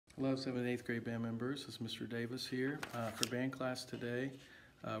Hello, 7th and 8th grade band members. This is Mr. Davis here. For band class today,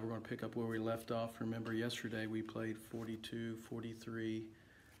 we're going to pick up where we left off. Remember, yesterday we played 42, 43,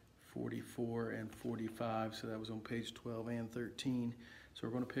 44, and 45, so that was on page 12 and 13. So we're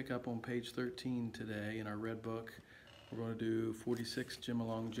going to pick up on page 13 today in our red book. We're going to do 46, Jim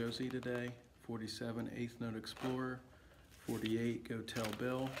Along Josie today, 47, 8th Note Explorer, 48, Go Tell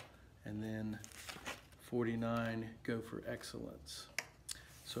Bill, and then 49, Go for Excellence.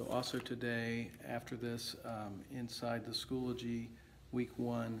 So also today, after this, inside the Schoology Week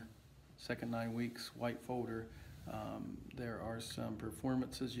 1, second 9 weeks white folder, there are some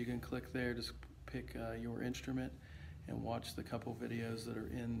performances. You can click there to pick your instrument and watch the couple videos that are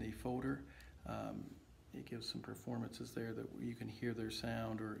in the folder. It gives some performances there that you can hear their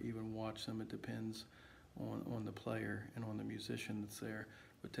sound or even watch them. It depends on the player and on the musician that's there.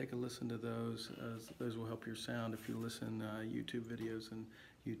 But take a listen to those, as those will help your sound if you listen YouTube videos and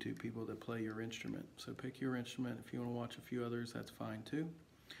YouTube people that play your instrument. So pick your instrument. If you want to watch a few others, that's fine too.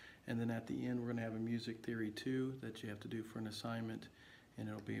 And then at the end, we're going to have a music theory 2 that you have to do for an assignment, and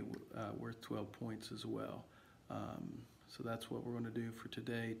it'll be worth 12 points as well. So that's what we're going to do for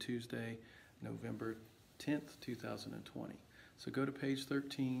today, Tuesday, November 10th, 2020. So go to page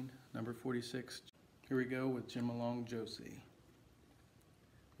 13, number 46. Here we go with Jim Along Josie.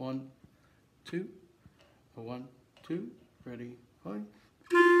 1, 2, 1, 2, ready, play.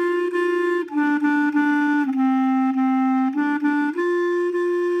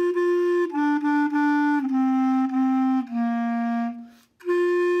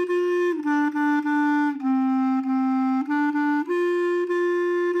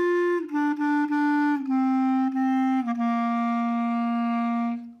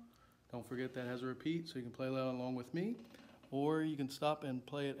 Don't forget that has a repeat, so you can play that along with me, or you can stop and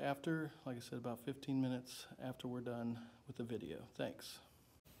play it after, like I said, about 15 minutes after we're done with the video. Thanks.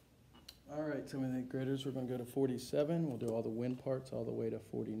 All right, 7th and 8th graders, we're going to go to 47. We'll do all the wind parts all the way to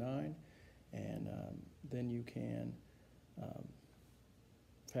 49, and then you can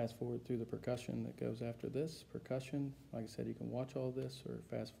fast forward through the percussion that goes after this. Percussion, like I said, you can watch all this or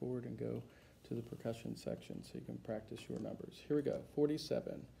fast forward and go to the percussion section so you can practice your numbers. Here we go,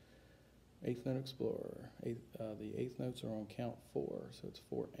 47. 8th Note Explorer. The 8th notes are on count 4, so it's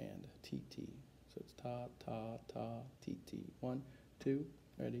 4 and T-T. So it's ta, ta, ta, T-T. 1, 2,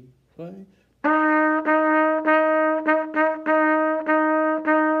 ready, play.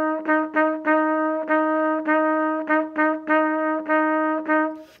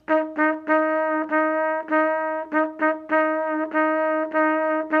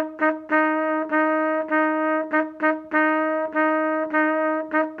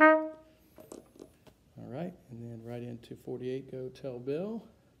 And then right into 48, Go Tell Bill.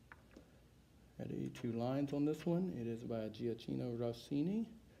 Ready, 2 lines on this one. It is by Gioacchino Rossini.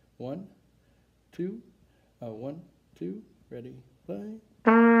 1, 2, 1, 2, ready, play.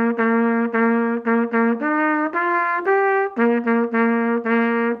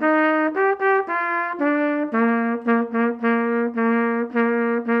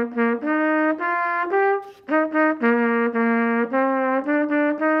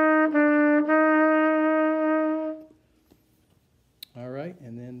 All right,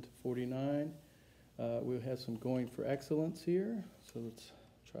 and then to 49, we'll have some Going for Excellence here. So let's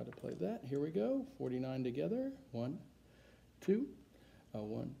try to play that. Here we go, 49 together. 1, 2,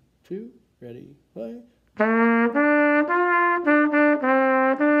 1, 2, ready, play.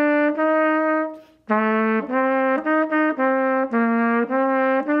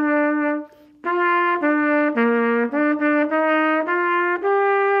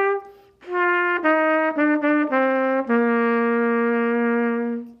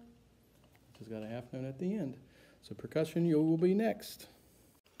 Got a half note at the end. So percussion, you will be next.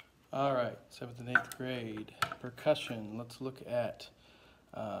 All right, 7th and 8th grade, percussion. Let's look at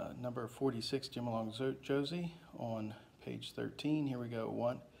number 46, Jim Along Josie, on page 13. Here we go,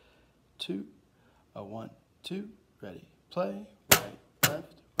 1, 2, 1, 2, ready, play, right,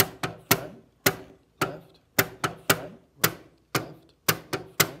 left, left, right, left, left, right, right, left, left,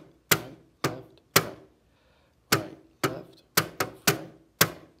 right, left,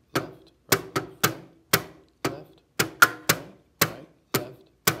 right,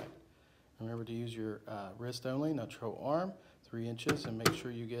 left, remember to use your wrist only, not your whole arm, 3 inches, and make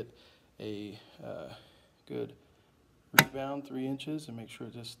sure you get a good rebound, 3 inches, and make sure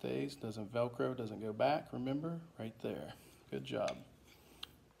it just stays, doesn't Velcro, doesn't go back, remember, right there. Good job.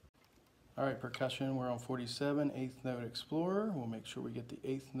 All right, percussion, we're on 47, 8th Note Explorer. We'll make sure we get the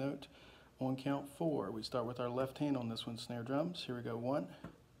 8th note on count 4. We start with our left hand on this one, snare drums. Here we go, 1,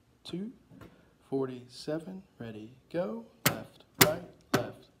 2, 47, ready, go, left, right,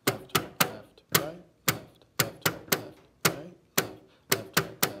 left, left,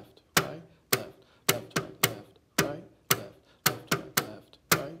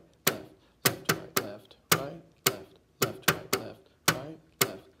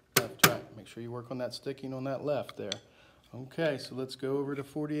 sure you work on that sticking on that left there. Okay, so let's go over to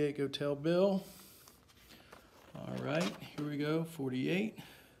 48, go tell Bill. All right, here we go, 48.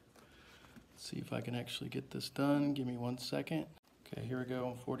 Let's see if I can actually get this done. Give me 1 second. Okay, here we go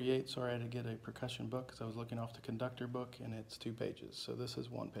on 48. Sorry, I had to get a percussion book because I was looking off the conductor book, and it's 2 pages. So this is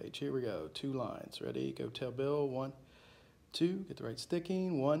 1 page. Here we go, 2 lines. Ready, go tell Bill. 1, 2, get the right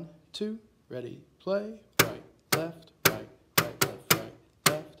sticking. 1, 2, ready, play. Right, left, right, right, left, right,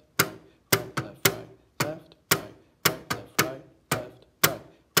 left, right, right, left, right, left, right, right, left, right,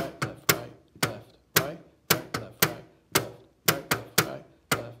 left, right, right, left, right, left, right, right, left, right, left, right, left, right,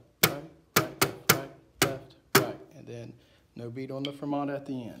 left, right, right, left, right, left, right. And then no beat on the fermata at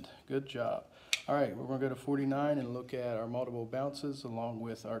the end. Good job. All right, we're going to go to 49 and look at our multiple bounces along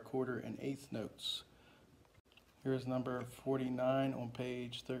with our quarter and eighth notes. Here's number 49 on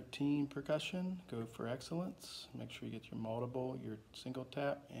page 13, percussion. Go for excellence. Make sure you get your multiple, your single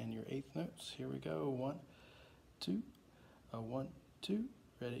tap, and your eighth notes. Here we go. 1, 2, 1, 2.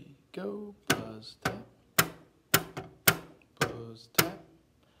 Ready, go. Buzz tap, buzz tap,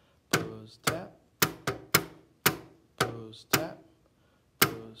 buzz tap, buzz tap,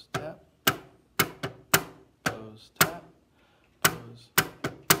 buzz tap, buzz tap, buzz.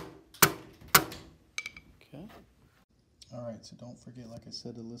 Okay. All right, so don't forget, like I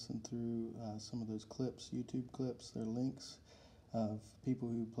said, to listen through some of those clips, YouTube clips. They're links of people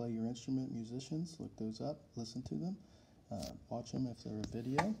who play your instrument, musicians. Look those up, listen to them, watch them if they're a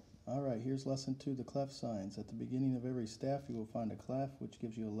video. All right, here's lesson 2, the clef signs. At the beginning of every staff, you will find a clef, which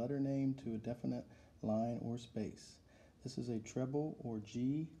gives you a letter name to a definite line or space. This is a treble or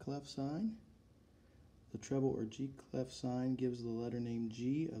G clef sign. The treble or G clef sign gives the letter name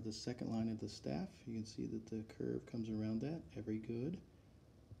G of the second line of the staff. You can see that the curve comes around that. Very good.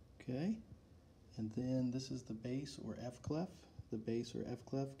 Okay. And then this is the bass or F clef. The bass or F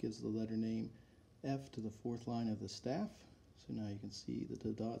clef gives the letter name F to the fourth line of the staff. So now you can see that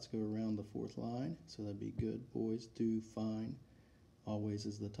the dots go around the fourth line. So that'd be good boys do fine. Always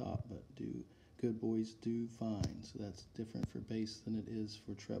is the top, but do good boys do fine. So that's different for bass than it is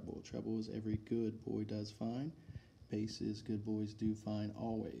for treble. Treble is every good boy does fine. Bass is good boys do fine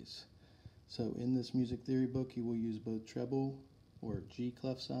always. So in this music theory book, you will use both treble or G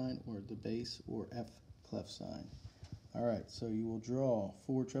clef sign or the bass or F clef sign. All right, so you will draw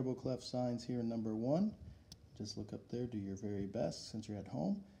 4 treble clef signs here in number 1. Just look up there, do your very best since you're at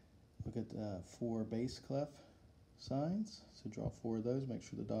home. Look at 4 bass clef signs. So draw 4 of those, make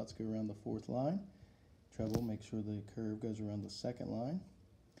sure the dots go around the fourth line. Treble, make sure the curve goes around the second line.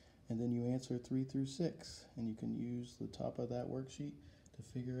 And then you answer 3 through 6, and you can use the top of that worksheet to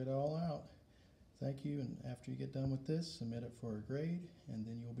figure it all out. Thank you, and after you get done with this, submit it for a grade, and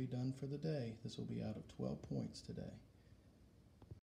then you'll be done for the day. This will be out of 12 points today.